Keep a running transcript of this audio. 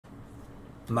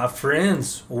My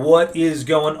friends, what is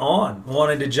going on?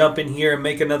 Wanted to jump in here and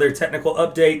make another technical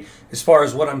update as far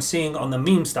as what I'm seeing on the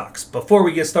meme stocks. Before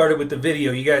we get started with the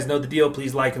video, you guys know the deal.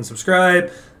 Please like and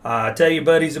subscribe. Tell your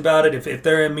buddies about it if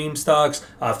they're in meme stocks.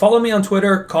 Follow me on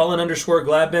Twitter,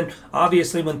 Colin_Gladman.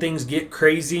 Obviously, when things get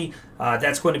crazy,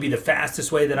 that's going to be the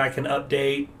fastest way that I can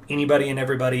update anybody and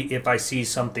everybody if I see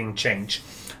something change.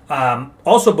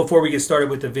 Also, before we get started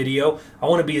with the video, I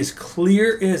want to be as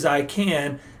clear as I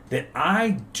can that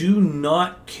I do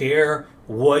not care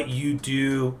what you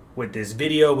do with this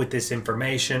video, with this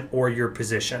information, or your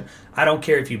position. I don't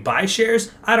care if you buy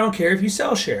shares. I don't care if you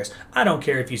sell shares. I don't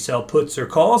care if you sell puts or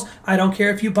calls. I don't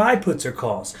care if you buy puts or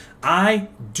calls. I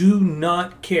do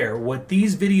not care. What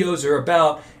these videos are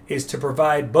about is to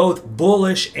provide both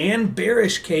bullish and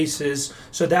bearish cases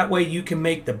so that way you can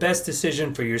make the best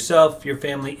decision for yourself, your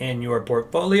family, and your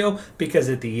portfolio, because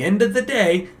at the end of the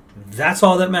day, that's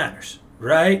all that matters.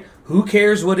 Right? Who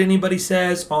cares what anybody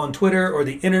says on Twitter or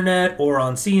the internet or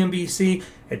on CNBC?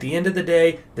 At the end of the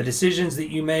day, the decisions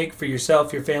that you make for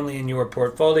yourself, your family, and your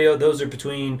portfolio, those are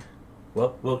between,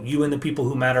 well, you and the people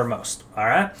who matter most. All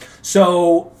right?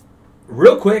 So,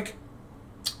 real quick,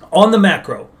 on the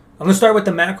macro. I'm going to start with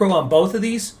the macro on both of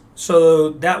these. So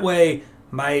that way,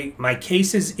 my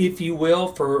cases, if you will,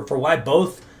 for why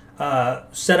both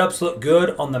setups look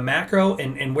good on the macro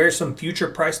and where some future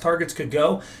price targets could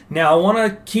go. Now, I want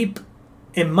to keep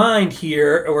in mind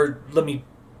here,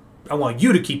 I want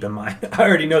you to keep in mind, I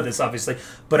already know this obviously,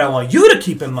 but I want you to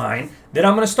keep in mind that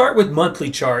I'm going to start with monthly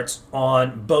charts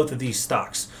on both of these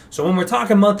stocks. So when we're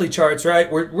talking monthly charts,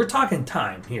 right, we're talking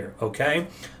time here, okay?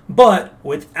 But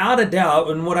without a doubt,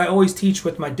 and what I always teach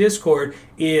with my Discord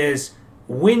is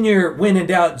when in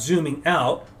doubt, zooming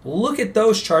out, look at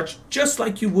those charts just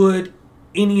like you would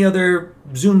any other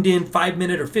zoomed in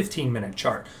 5-minute or 15-minute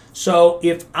chart. So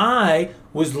if I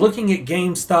was looking at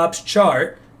GameStop's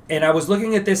chart and I was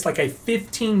looking at this like a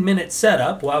 15-minute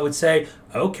setup, well, I would say,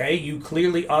 okay, you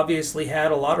clearly obviously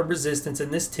had a lot of resistance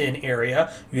in this 10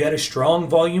 area. You had a strong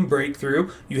volume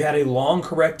breakthrough. You had a long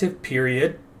corrective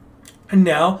period. And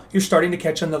now you're starting to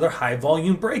catch another high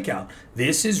volume breakout.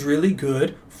 This is really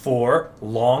good for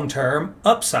long-term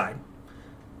upside.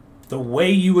 The way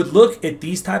you would look at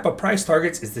these type of price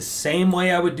targets is the same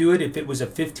way I would do it if it was a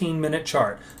 15-minute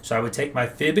chart. So I would take my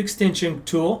fib extension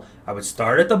tool, I would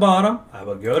start at the bottom, I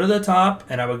would go to the top,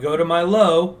 and I would go to my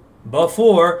low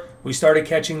before we started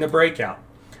catching the breakout.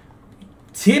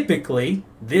 Typically,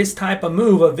 this type of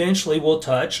move eventually will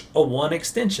touch a 1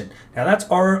 extension. Now that's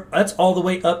all the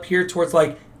way up here towards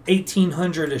like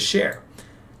 1,800 a share.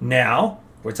 Now,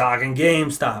 we're talking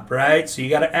GameStop, right? So you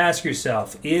got to ask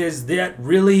yourself, is that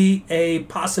really a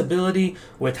possibility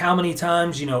with how many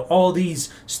times, all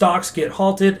these stocks get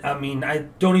halted? I mean, I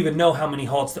don't even know how many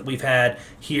halts that we've had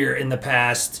here in the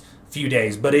past few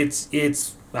days, but it's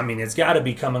got to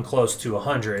be coming close to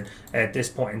 100 at this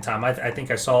point in time. I think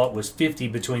I saw it was 50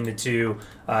 between the two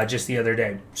just the other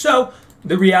day. So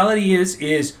the reality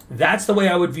is that's the way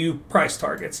I would view price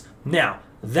targets. Now,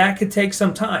 that could take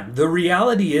some time. The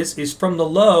reality is from the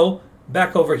low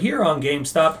back over here on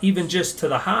GameStop, even just to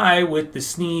the high with the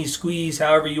sneeze, squeeze,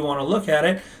 however you want to look at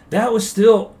it, that was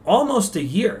still almost a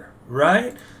year,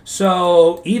 right?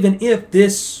 So even if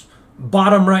this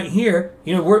bottom right here,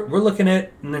 we're looking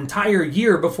at an entire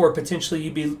year before potentially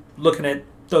you'd be looking at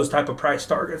those type of price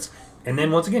targets. And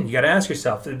then once again, you got to ask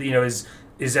yourself,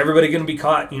 is everybody going to be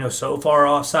caught, so far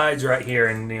off sides right here?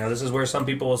 And, this is where some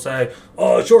people will say,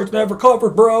 oh, shorts never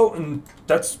covered, bro. And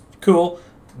that's cool.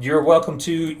 You're welcome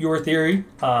to your theory.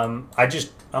 I'm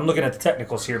looking at the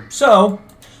technicals here. So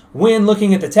when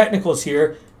looking at the technicals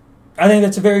here, I think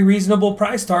that's a very reasonable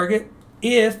price target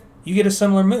if you get a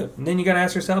similar move. And then you got to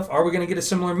ask yourself, are we going to get a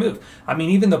similar move? I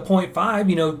mean, even the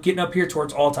 0.5, getting up here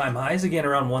towards all-time highs again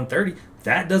around 130,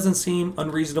 that doesn't seem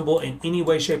unreasonable in any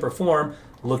way, shape, or form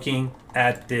looking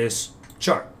at this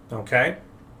chart, okay?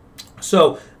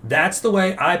 So that's the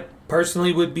way I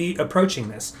personally would be approaching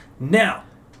this. Now,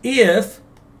 if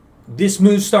this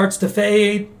move starts to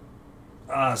fade,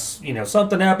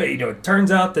 something happened, it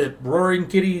turns out that Roaring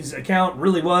Kitty's account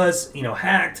really was,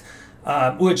 hacked,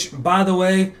 which, by the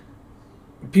way,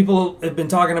 people have been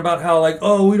talking about how like,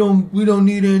 oh, we don't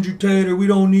need Andrew Tate, or we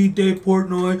don't need Dave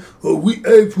Portnoy. Oh,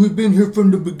 we've been here from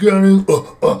the beginning.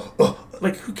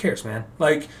 Like, who cares, man?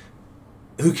 Like,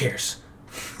 who cares?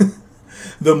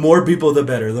 The more people, the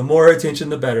better. The more attention,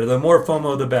 the better. The more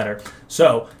FOMO, the better.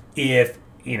 So if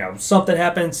something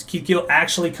happens, Kikil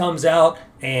actually comes out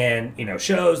and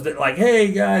shows that like,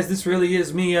 hey guys, this really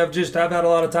is me. I've had a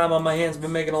lot of time on my hands,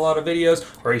 been making a lot of videos,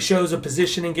 or he shows a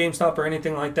position in GameStop or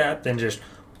anything like that, then just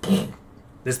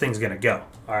this thing's gonna go.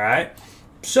 All right.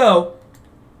 So,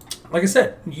 like I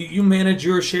said, you manage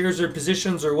your shares or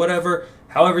positions or whatever,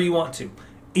 however you want to.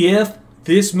 If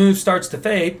this move starts to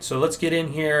fade, so let's get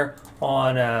in here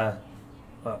on,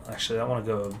 well, actually, I want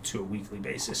to go to a weekly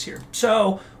basis here.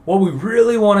 So, what we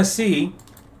really want to see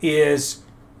is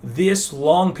this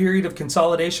long period of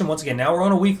consolidation. Once again, now we're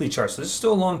on a weekly chart, so this is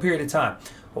still a long period of time.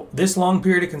 This long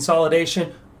period of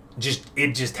consolidation,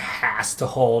 it just has to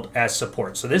hold as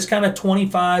support. So this kind of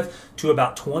 25 to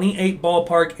about 28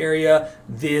 ballpark area,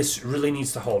 this really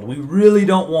needs to hold. We really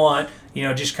don't want,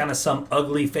 just kind of some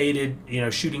ugly faded,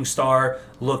 shooting star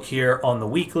look here on the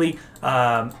weekly.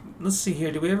 Let's see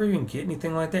here. Did we ever even get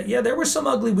anything like that? Yeah, there were some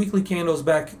ugly weekly candles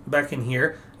back in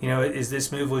here, as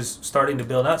this move was starting to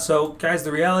build out. So guys,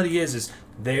 the reality is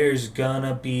there's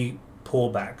gonna be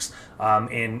pullbacks,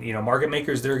 and market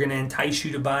makers, they're going to entice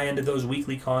you to buy into those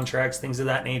weekly contracts, things of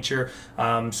that nature.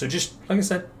 So just like I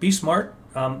said, be smart.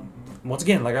 Once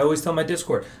again, like I always tell my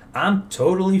Discord, I'm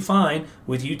totally fine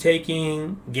with you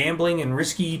taking gambling and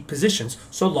risky positions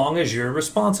so long as you're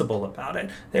responsible about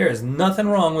it. There is nothing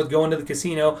wrong with going to the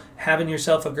casino, having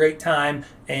yourself a great time,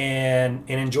 and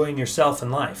enjoying yourself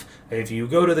in life. If you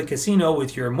go to the casino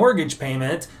with your mortgage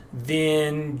payment,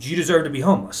 then you deserve to be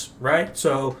homeless, right?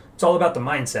 So it's all about the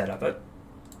mindset of it.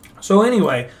 So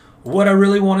anyway, what I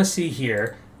really want to see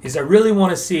here is I really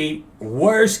want to see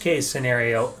worst case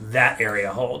scenario, that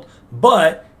area hold.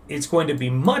 But it's going to be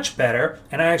much better,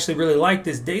 and I actually really like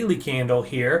this daily candle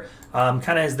here, kind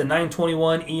of as the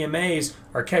 921 EMAs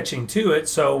are catching to it.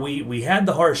 So we had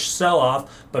the harsh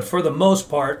sell-off, but for the most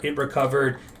part, it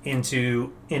recovered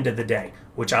into end of the day,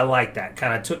 which I like that.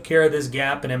 Kind of took care of this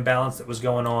gap and imbalance that was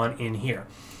going on in here.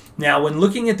 Now, when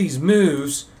looking at these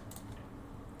moves,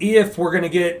 if we're going to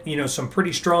get, some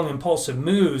pretty strong impulsive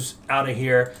moves out of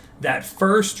here, that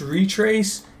first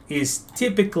retrace is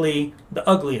typically the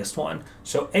ugliest one.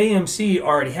 So AMC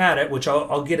already had it, which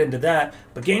I'll get into that,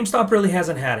 but GameStop really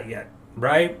hasn't had it yet,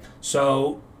 right?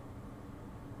 So,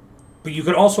 but you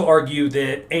could also argue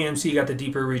that AMC got the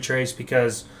deeper retrace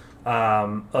because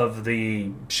of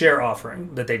the share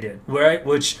offering that they did, right?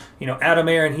 Which, Adam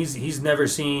Aaron, he's never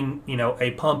seen,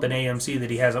 a pump in AMC that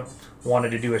he hasn't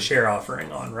wanted to do a share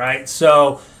offering on, right?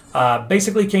 So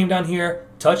basically came down here,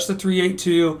 touched the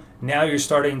 382. Now you're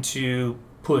starting to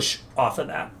push off of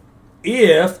that.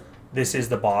 If this is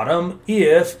the bottom,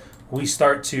 if we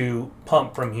start to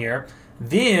pump from here,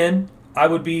 then I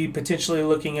would be potentially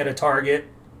looking at a target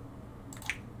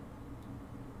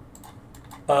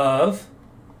of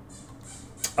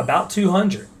about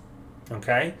 200.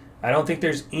 Okay, I don't think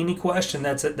there's any question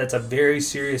that's a very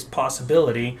serious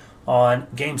possibility on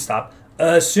GameStop,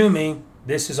 assuming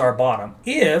this is our bottom.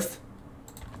 If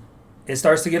it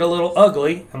starts to get a little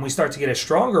ugly and we start to get a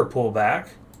stronger pullback,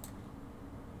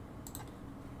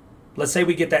 let's say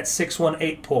we get that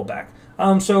 618 pullback.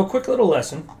 So a quick little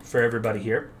lesson for everybody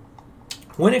here.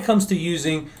 When it comes to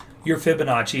using your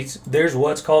Fibonacci's, there's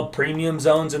what's called premium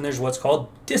zones and there's what's called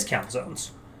discount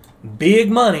zones.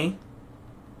 Big money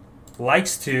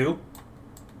likes to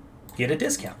get a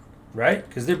discount, right?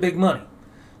 Because they're big money.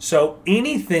 So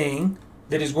anything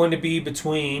that is going to be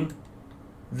between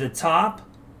the top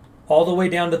all the way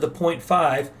down to the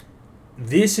 0.5,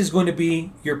 this is going to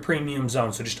be your premium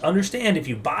zone. So just understand, if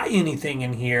you buy anything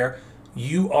in here,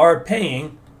 you are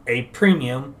paying a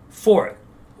premium for it.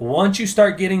 Once you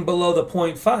start getting below the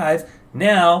 0.5,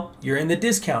 now you're in the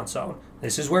discount zone.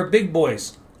 This is where big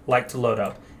boys like to load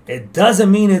up. It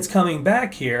doesn't mean it's coming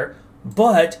back here,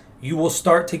 but you will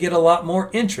start to get a lot more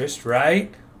interest,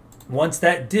 right? Once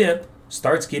that dip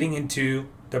starts getting into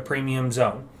the premium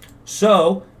zone.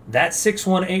 So that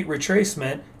 618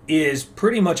 retracement is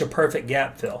pretty much a perfect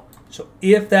gap fill. So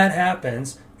if that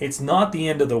happens, it's not the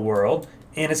end of the world,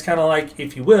 and it's kind of like,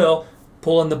 if you will,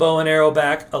 pulling the bow and arrow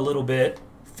back a little bit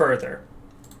further.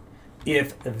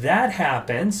 If that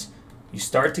happens, you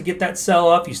start to get that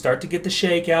sell-off, you start to get the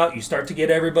shakeout, you start to get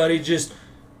everybody just,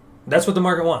 that's what the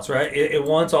market wants, right? It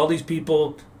wants all these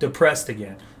people depressed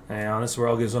again. And this is where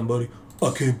I'll get somebody,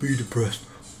 I can't be depressed.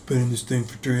 Been in this thing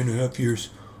for 3.5 years.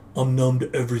 I'm numb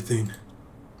to everything.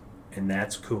 And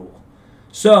that's cool.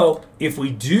 So if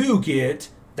we do get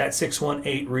that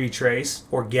 618 retrace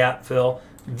or gap fill,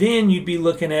 then you'd be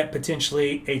looking at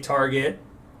potentially a target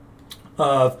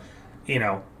of,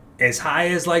 as high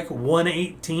as like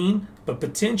 118, but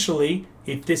potentially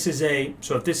if this is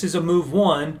a move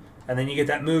 1, and then you get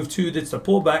that move 2 that's the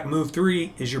pullback, move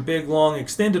 3 is your big long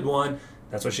extended one.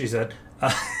 That's what she said.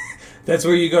 That's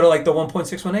where you go to like the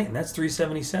 1.618, and that's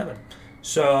 377.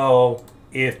 So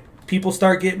if people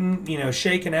start getting,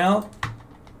 shaken out,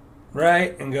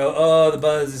 right? And go, oh, the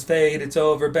buzz is fade, it's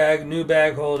over, new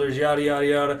bag holders, yada, yada,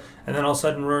 yada. And then all of a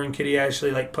sudden Roaring Kitty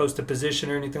actually like post a position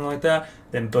or anything like that,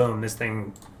 then boom, this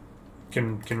thing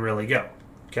can really go,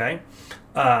 okay?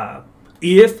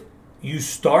 If you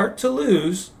start to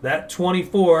lose that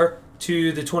 24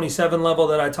 to the 27 level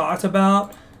that I talked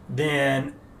about,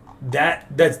 then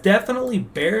that's definitely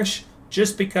bearish,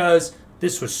 just because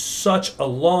this was such a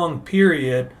long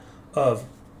period of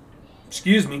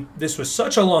this was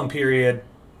such a long period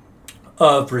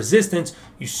of resistance.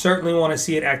 You certainly want to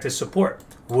see it act as support,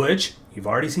 which you've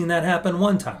already seen that happen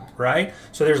one time, right?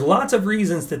 So there's lots of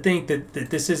reasons to think that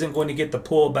this isn't going to get the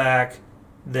pullback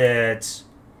that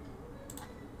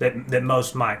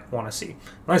most might want to see.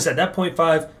 Like I said, that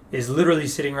 0.5 is literally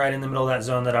sitting right in the middle of that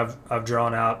zone that I've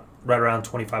drawn out, right around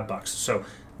 25 bucks. So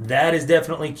that is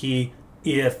definitely key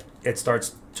if it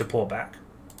starts to pull back.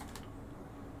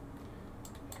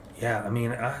 Yeah, I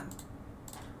mean,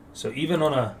 so even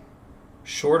on a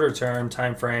shorter term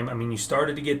time frame, I mean, you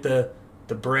started to get the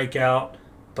breakout,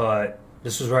 but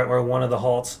this was right where one of the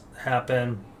halts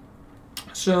happened.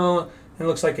 So it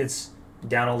looks like it's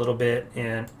down a little bit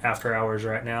in after hours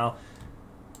right now.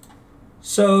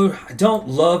 So I don't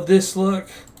love this look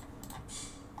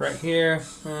right here.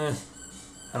 I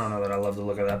don't know that I love the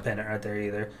look of that pennant right there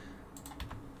either.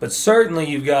 But certainly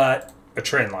you've got a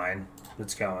trend line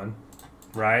that's going,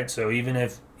 right? So even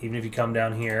if you come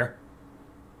down here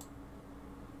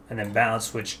and then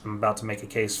bounce, which I'm about to make a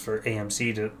case for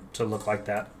AMC to look like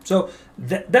that. So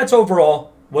that's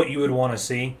overall what you would want to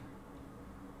see.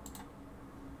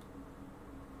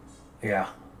 Yeah.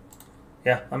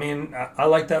 I mean, I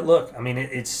like that look. I mean,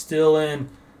 it's still in,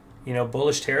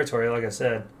 bullish territory. Like I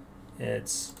said,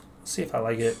 let's see if I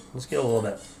like it. Let's get a little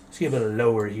bit. Let's get a bit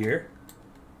lower here.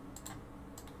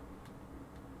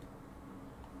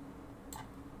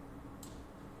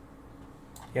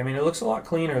 Yeah, I mean, it looks a lot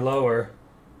cleaner lower.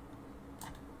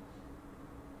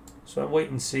 So I'll wait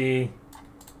and see,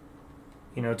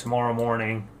 tomorrow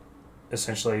morning,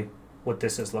 essentially, what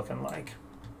this is looking like.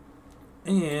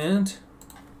 And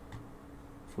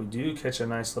if we do catch a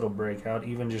nice little breakout,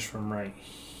 even just from right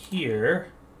here,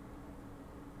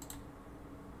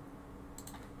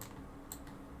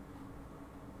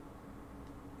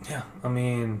 yeah, I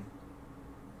mean,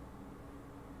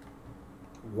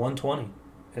 120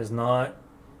 is not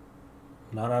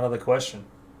out of the question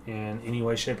in any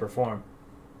way, shape, or form.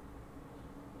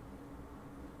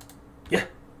 Yeah,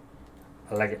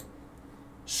 I like it.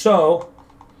 So,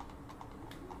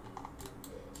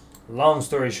 long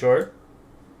story short,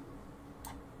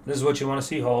 this is what you want to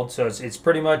see hold. So it's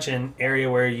pretty much an area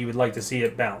where you would like to see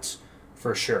it bounce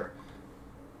for sure.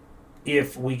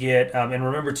 If we get, and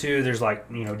remember too, there's like,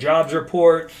 jobs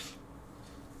reports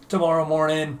tomorrow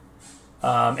morning,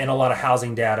 and a lot of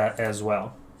housing data as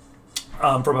well.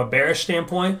 From a bearish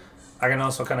standpoint, I can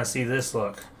also kind of see this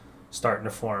look starting to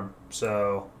form.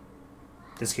 So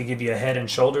this could give you a head and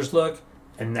shoulders look,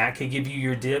 and that could give you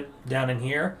your dip down in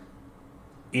here.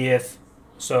 If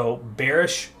so,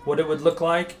 bearish, what it would look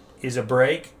like is a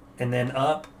break and then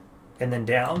up and then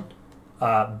down.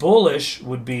 Bullish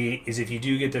is if you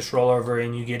do get this rollover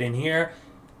and you get in here,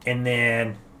 and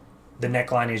then the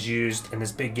neckline is used and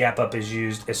this big gap up is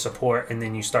used as support, and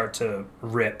then you start to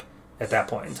rip at that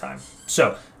point in time.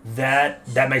 So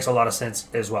that makes a lot of sense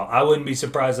as well. I wouldn't be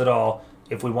surprised at all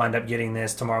if we wind up getting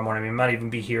this tomorrow morning. We might even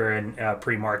be here in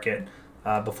pre-market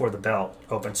before the bell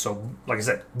opens. So like I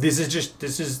said, this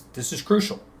is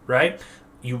crucial, right?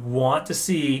 You want to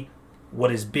see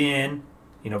what has been,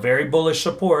 very bullish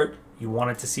support. You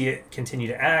wanted to see it continue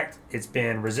to act. It's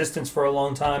been resistance for a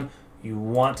long time. You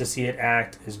want to see it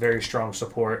act as very strong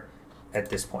support at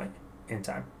this point in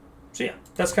time. So yeah,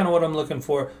 that's kind of what I'm looking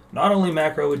for. Not only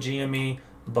macro with GME,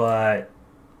 but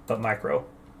micro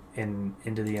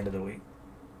into the end of the week.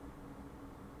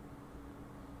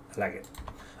 I like it.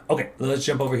 Okay, let's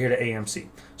jump over here to AMC.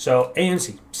 So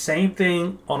AMC, same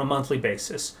thing on a monthly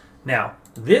basis. Now,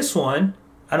 this one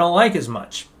I don't like as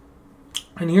much.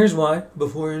 And here's why.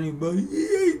 Before anybody, he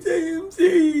hates AMC,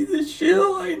 he's a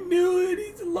shill, I knew it,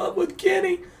 he's in love with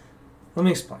Kenny. Let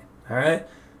me explain, all right?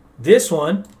 This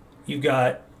one, you've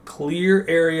got clear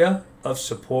area of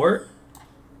support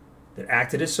that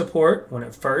acted as support when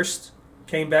it first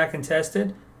came back and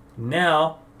tested.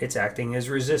 Now it's acting as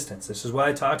resistance. This is why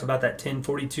I talked about that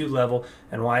 1042 level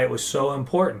and why it was so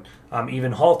important.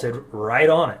 Even halted right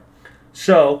on it.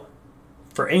 So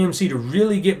for AMC to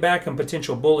really get back in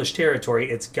potential bullish territory,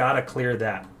 it's got to clear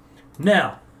that.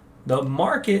 Now, the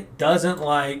market doesn't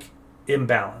like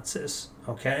imbalances,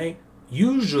 okay?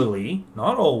 Usually,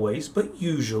 not always, but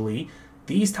usually,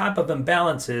 these type of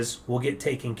imbalances will get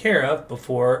taken care of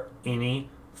before any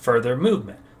further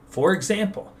movement. For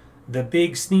example, the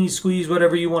big sneeze squeeze,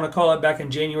 whatever you want to call it, back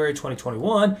in January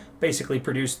 2021 basically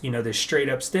produced, this straight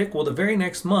up stick. Well, the very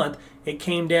next month it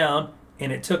came down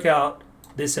and it took out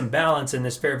this imbalance in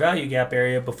this fair value gap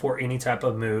area before any type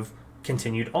of move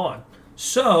continued on.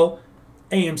 So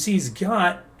AMC's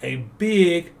got a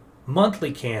big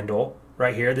monthly candle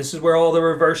right here. This is where all the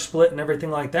reverse split and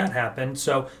everything like that happened.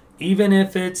 So even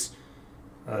if it's,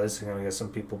 this is going to get some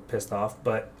people pissed off,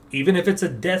 but even if it's a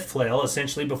death flail,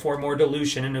 essentially before more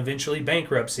dilution and eventually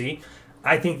bankruptcy,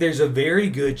 I think there's a very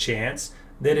good chance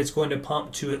that it's going to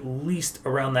pump to at least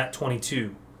around that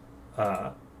 $22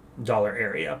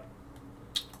 area.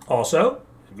 Also,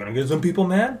 I'm going to get some people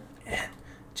mad, and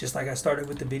just like I started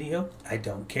with the video, I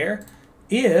don't care.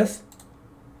 If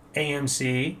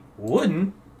AMC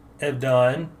wouldn't have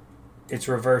done its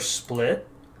reverse split,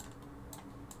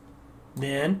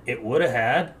 then it would have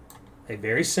had a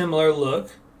very similar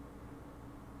look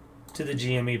to the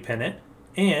GME pennant,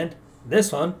 and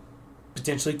this one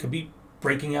potentially could be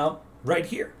breaking out right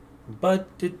here. But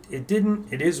it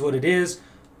didn't. It is what it is,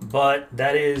 but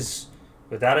that is,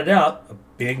 without a doubt, a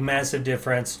big, massive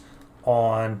difference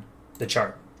on the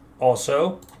chart.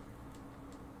 Also,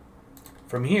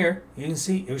 from here, you can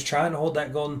see it was trying to hold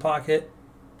that golden pocket,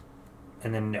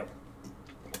 and then no.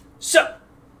 So,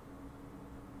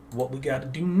 what we got to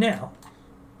do now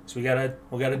is we got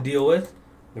to deal with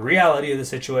the reality of the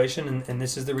situation, and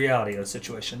this is the reality of the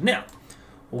situation. Now,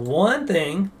 one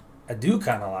thing I do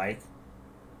kind of like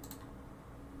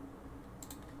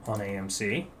on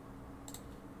AMC,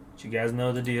 you guys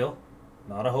know the deal,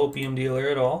 not a hopium dealer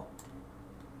at all,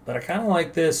 but I kind of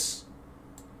like this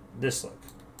look.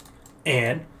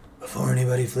 And before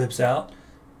anybody flips out,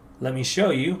 let me show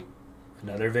you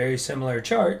another very similar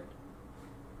chart.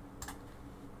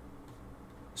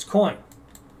 It's Coin.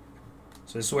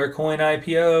 So this is where Coin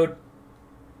IPO'd,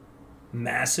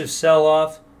 massive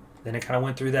sell-off, then it kind of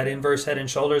went through that inverse head and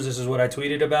shoulders. This is what I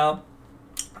tweeted about.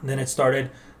 And then it started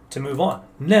to move on.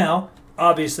 Now,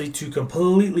 obviously, two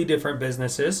completely different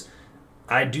businesses.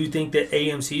 I do think that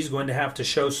AMC is going to have to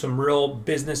show some real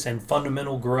business and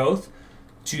fundamental growth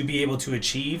to be able to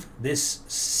achieve this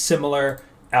similar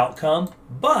outcome.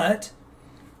 But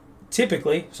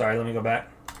typically, sorry, let me go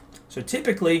back. So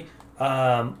typically,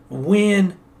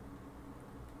 when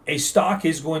a stock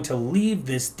is going to leave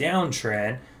this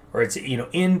downtrend, or it's in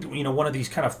one of these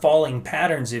kind of falling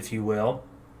patterns, if you will,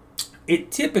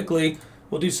 it typically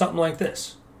will do something like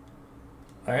this.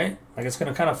 All right, like it's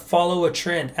going to kind of follow a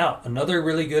trend out. Another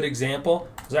really good example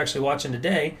I was actually watching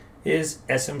today is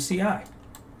SMCI.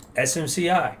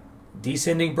 SMCI,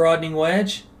 descending broadening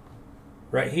wedge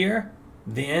right here.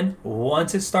 Then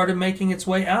once it started making its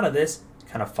way out of this,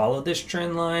 kind of followed this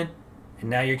trend line, and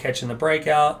now you're catching the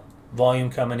breakout, volume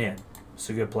coming in. It's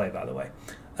a good play, by the way.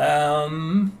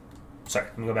 Sorry,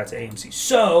 let me go back to AMC.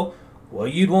 So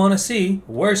what you'd want to see,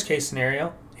 worst case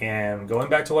scenario, and going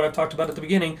back to what I've talked about at the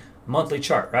beginning, monthly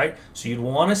chart, right? So you'd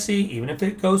want to see, even if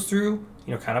it goes through,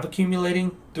 kind of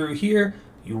accumulating through here,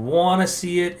 you want to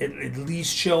see it at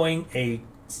least showing a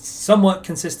somewhat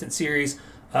consistent series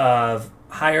of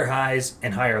higher highs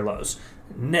and higher lows.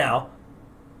 Now,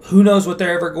 who knows what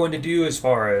they're ever going to do as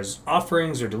far as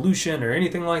offerings or dilution or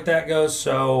anything like that goes.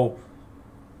 So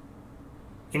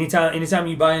anytime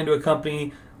you buy into a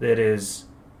company that is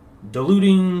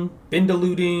diluting, been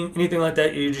diluting, anything like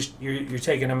that, you're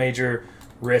taking a major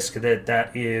risk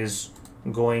that is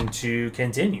going to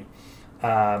continue.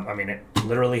 I mean, it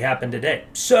literally happened today.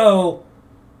 So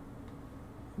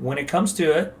when it comes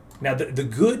to it, now the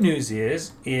good news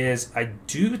is I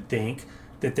do think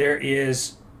that there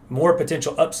is more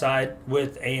potential upside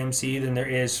with AMC than there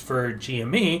is for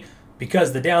GME,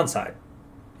 because the downside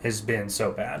has been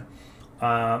so bad.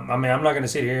 I mean, I'm not going to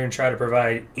sit here and try to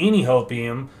provide any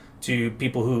hopium to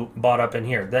people who bought up in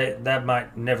here. That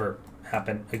might never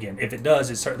happen again. If it does,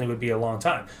 it certainly would be a long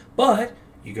time. But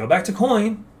you go back to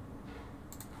Coin.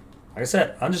 Like I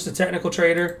said, I'm just a technical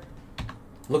trader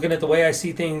looking at the way I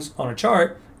see things on a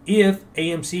chart. If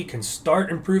AMC can start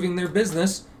improving their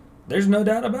business, there's no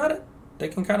doubt about it. They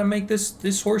can kind of make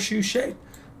this horseshoe shape.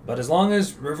 But as long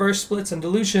as reverse splits and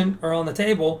dilution are on the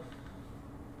table,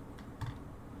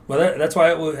 well, that's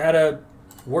why it had a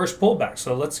worse pullback.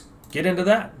 So let's get into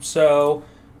that. So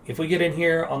if we get in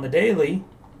here on the daily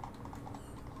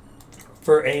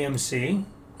for AMC,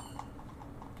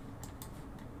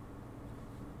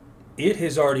 it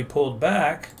has already pulled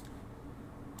back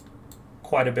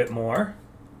quite a bit more.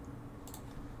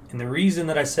 And the reason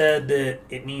that I said that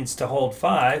it needs to hold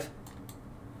 5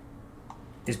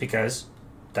 is because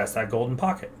that's that golden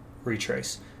pocket.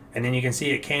 retrace. And then you can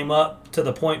see it came up to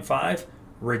the 0.5,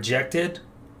 rejected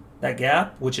that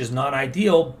gap, which is not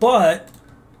ideal, but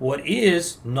what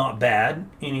is not bad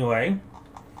anyway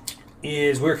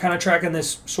is we're kind of tracking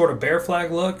this sort of bear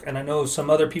flag look, and I know some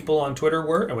other people on Twitter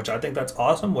were, which I think that's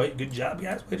awesome. Good job,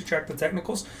 guys. Way to track the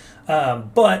technicals.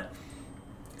 But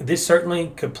this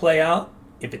certainly could play out.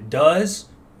 If it does,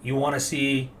 you want to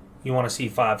see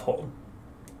 5 hold.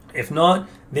 If not,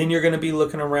 then you're going to be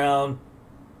looking around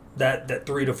that $3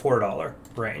 to $4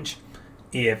 range.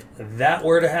 If that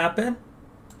were to happen,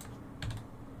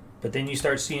 but then you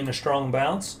start seeing a strong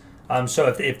bounce. So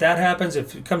if that happens,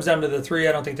 if it comes down to the 3,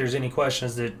 I don't think there's any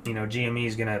questions that GME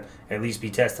is going to at least be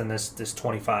testing this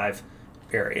 25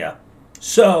 area.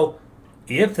 So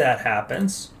if that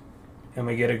happens, and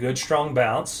we get a good strong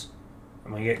bounce,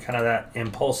 and we get kind of that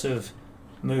impulsive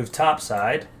move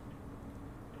topside,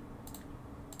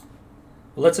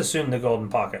 let's assume the golden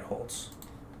pocket holds.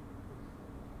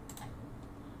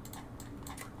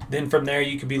 Then from there,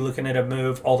 you could be looking at a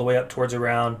move all the way up towards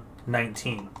around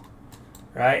 19,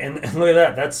 right? And look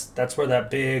at that. That's where that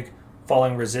big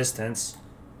falling resistance.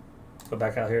 Go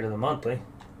back out here to the monthly.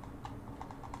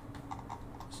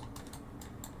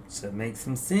 So it makes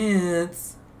some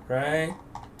sense, right?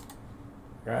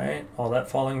 Right? All that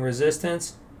falling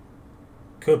resistance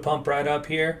could pump right up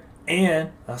here,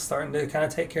 and that's starting to kind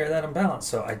of take care of that imbalance.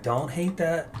 So I don't hate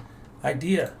that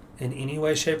idea in any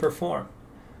way, shape, or form.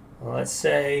 Well, let's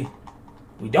say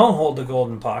we don't hold the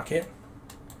golden pocket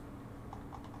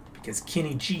because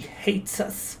Kenny G hates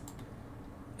us,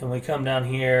 and we come down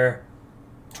here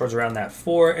towards around that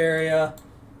 4 area,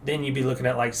 then you'd be looking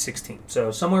at like 16.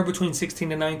 So somewhere between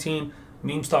 16 and 19,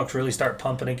 meme stocks really start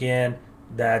pumping again.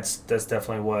 That's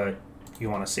definitely what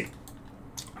you want to see.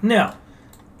 Now,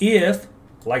 if,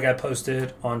 like I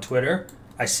posted on Twitter,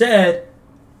 I said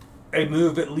a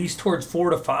move at least towards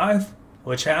 4 to 5,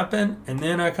 which happened, and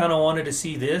then I kind of wanted to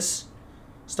see this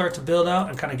start to build out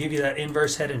and kind of give you that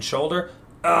inverse head and shoulder.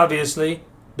 Obviously,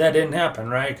 that didn't happen,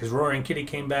 right? Because Roaring Kitty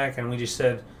came back, and we just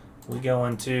said we go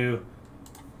into,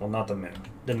 well, not the moon,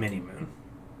 the mini moon,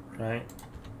 right?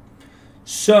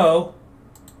 So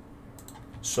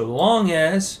long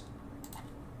as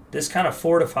this kind of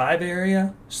 4 to 5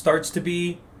 area starts to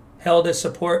be held as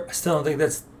support, I still don't think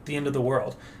that's the end of the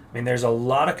world. I mean, there's a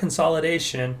lot of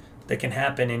consolidation that can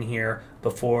happen in here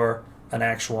before an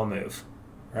actual move,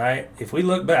 right? If we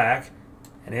look back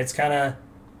and it's kind of,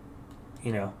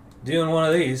 doing one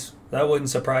of these, that wouldn't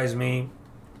surprise me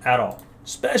at all,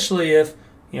 especially if,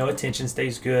 attention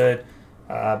stays good,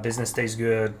 business stays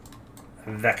good,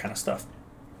 that kind of stuff.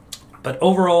 But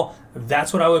overall,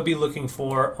 that's what I would be looking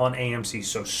for on AMC.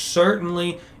 So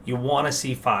certainly you want to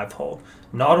see 5 hold,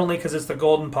 not only because it's the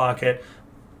golden pocket,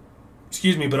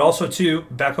 but also too,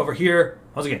 back over here,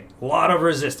 once again, a lot of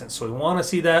resistance. So we want to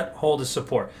see that hold as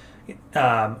support.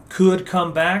 Could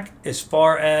come back as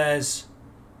far as,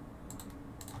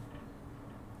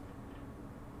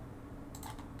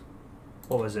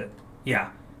 what was it?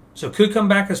 Yeah. So could come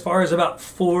back as far as about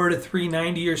 4 to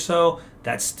 390 or so.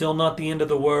 That's still not the end of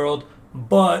the world,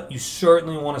 but you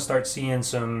certainly want to start seeing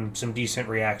some decent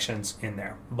reactions in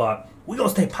there. But we're going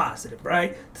to stay positive,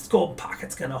 right? This golden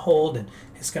pocket's going to hold, and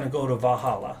it's going to go to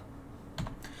Valhalla.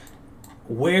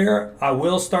 Where I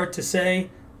will start to say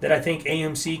that I think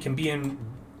AMC can be in,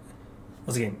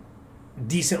 once again,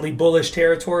 decently bullish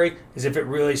territory is if it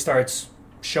really starts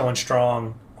showing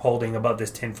strong holding above this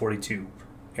 1042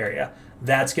 area.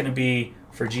 That's going to be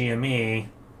for GME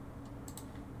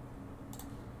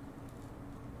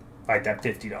like that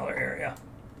 $50 area.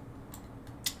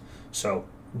 So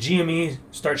GME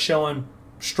starts showing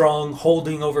strong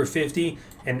holding over 50,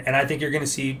 and I think you're going to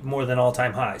see more than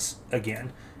all-time highs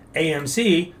again.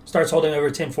 AMC starts holding over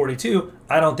 1042.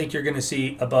 I don't think you're going to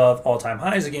see above all-time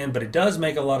highs again, but it does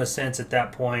make a lot of sense at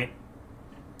that point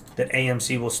that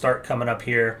AMC will start coming up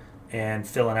here and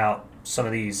filling out some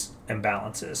of these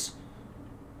imbalances.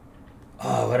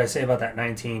 Oh, what did I say about that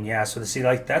 19? Yeah, so to see,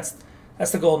 like, that's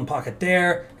the golden pocket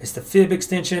there. It's the fib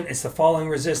extension. It's the falling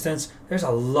resistance. There's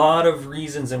a lot of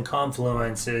reasons and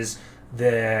confluences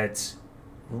that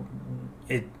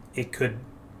it could,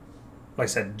 like I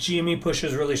said, GME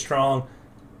pushes really strong.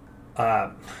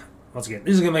 Once again,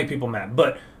 this is going to make people mad.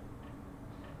 But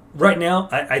right now,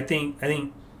 I think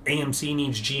AMC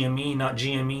needs GME, not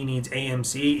GME needs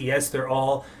AMC. Yes, they're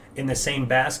all in the same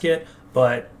basket,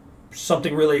 but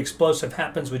something really explosive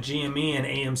happens with GME and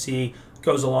AMC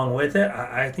goes along with it.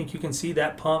 I think you can see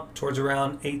that pump towards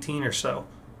around 18 or so.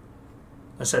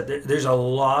 I said there's a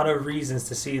lot of reasons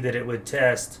to see that it would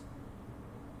test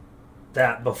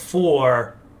that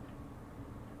before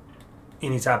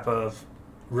any type of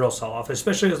real sell-off,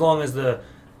 especially as long as the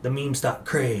meme stock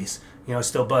craze, you know, is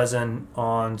still buzzing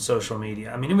on social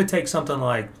media. I mean, it would take something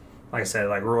like I said,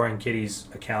 like Roaring Kitty's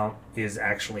account is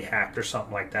actually hacked or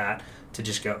something like that to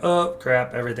just go, oh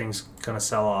crap, everything's gonna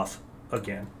sell off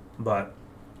again. But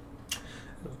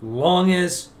as long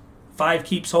as 5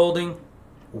 keeps holding,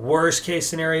 worst case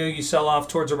scenario, you sell off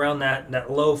towards around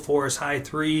that low 4s, high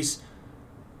 3s.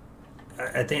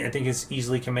 I think it's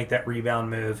easily can make that rebound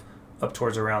move up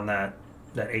towards around that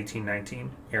 18,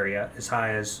 19 area, as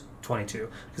high as 22.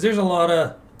 Because there's a lot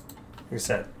of, like I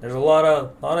said, there's a lot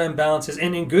of imbalances,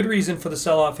 and in good reason for the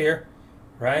sell-off here,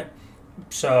 right?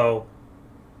 So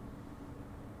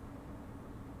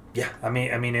yeah, I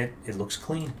mean it looks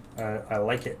clean. I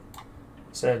like it.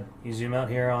 Said you zoom out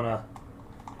here on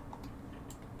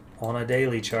a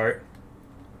daily chart.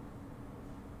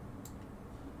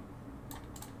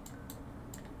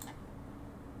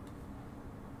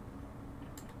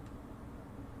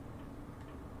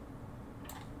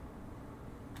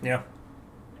 Yeah.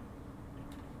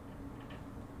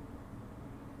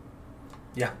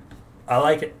 Yeah, I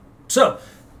like it. So,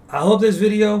 I hope this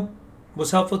video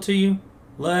was helpful to you.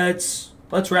 Let's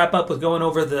wrap up with going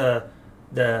over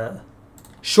the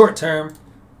short-term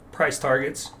price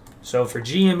targets. So for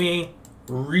GME,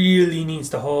 really needs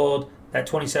to hold that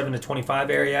 27 to 25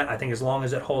 area. I think as long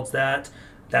as it holds that,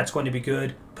 that's going to be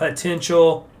good.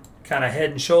 Potential kind of head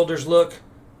and shoulders look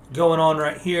going on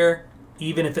right here,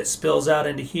 even if it spills out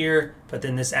into here, but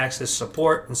then this acts as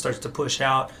support and starts to push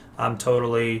out. I'm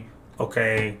totally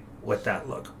okay with that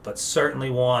look, but certainly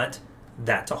want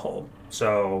that to hold.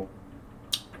 So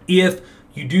if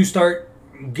you do start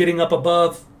getting up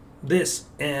above this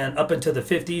and up into the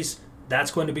 50s, that's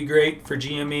going to be great for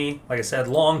GME. Like I said,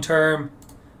 long term,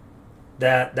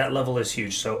 that level is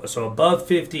huge. So above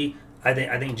 50, I think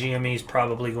GME is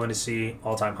probably going to see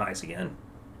all-time highs again.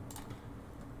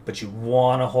 But you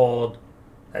want to hold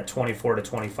that 24 to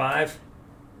 25.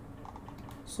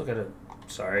 Let's look at it.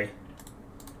 Sorry.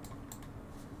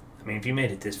 I mean, if you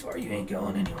made it this far, you ain't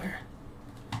going anywhere.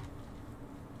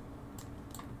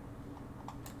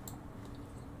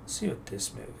 Let's see what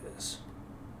this move is.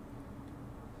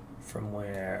 From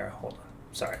where? Hold on.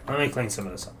 Sorry. Let me clean some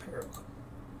of this up here real quick.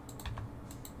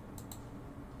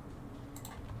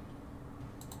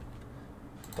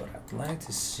 But I'd like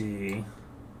to see,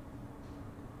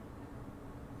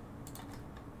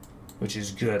 which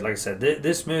is good. Like I said,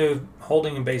 this move,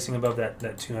 holding and basing above that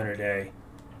 200-day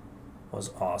was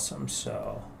awesome.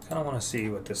 So kind of want to see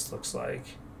what this looks like.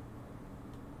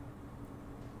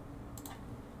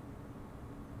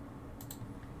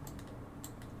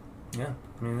 Yeah,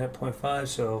 I mean that 0.5,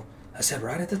 so I said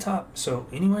right at the top. So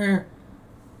anywhere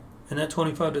in that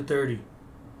 25 to 30.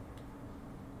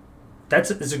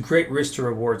 It's a great risk to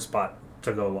reward spot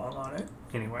to go long on it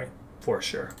anyway, for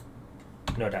sure.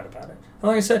 No doubt about it. And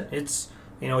like I said, it's,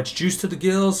 you know, it's juice to the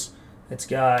gills. It's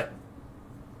got,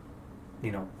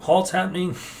 you know, halts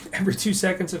happening every 2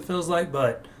 seconds it feels like,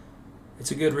 but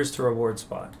it's a good risk to reward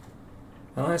spot.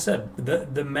 And like I said,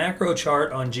 the macro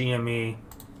chart on GME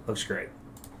looks great.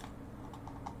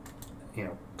 You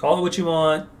know, call it what you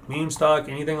want, meme stock,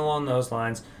 anything along those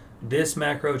lines. This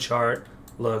macro chart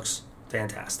looks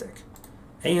fantastic.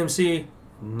 AMC,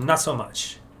 not so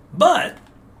much. But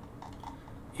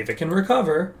if it can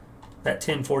recover that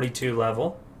 1042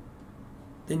 level,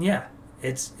 then yeah,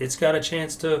 it's got a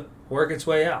chance to work its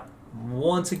way out.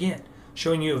 Once again,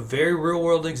 showing you a very real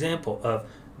world example of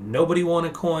nobody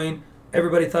wanted coin,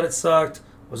 everybody thought it sucked,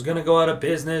 was going to go out of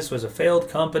business, was a failed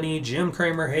company, Jim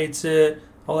Cramer hates it,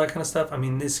 all that kind of stuff. I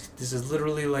mean, this is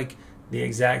literally like the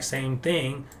exact same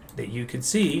thing that you could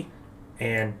see,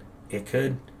 and it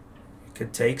could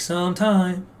take some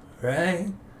time, right,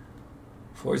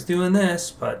 before it's doing this.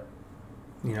 But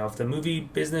you know, if the movie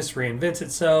business reinvents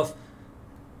itself,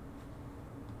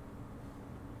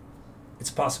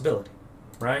 it's a possibility,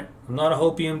 right? I'm not a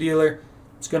hopium dealer.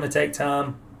 It's going to take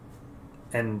time,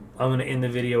 and I'm going to end the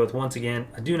video with, once again,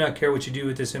 I do not care what you do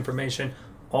with this information.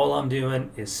 All I'm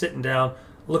doing is sitting down,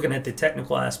 looking at the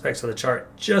technical aspects of the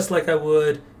chart just like I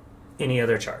would any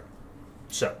other chart.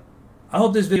 So I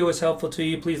hope this video was helpful to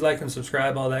you. Please like and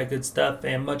subscribe, all that good stuff,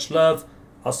 and much love.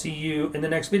 I'll see you in the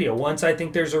next video. Once I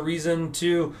think there's a reason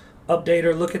to update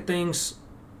or look at things,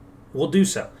 we'll do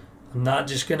so. I'm not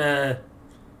just gonna,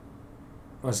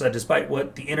 like I said, despite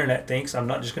what the internet thinks, I'm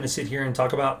not just gonna sit here and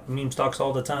talk about meme stocks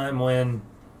all the time when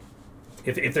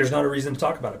if there's not a reason to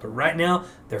talk about it. But right now,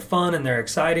 they're fun and they're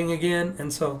exciting again,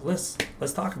 and so let's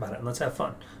talk about it and let's have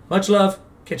fun. Much love.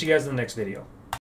 Catch you guys in the next video.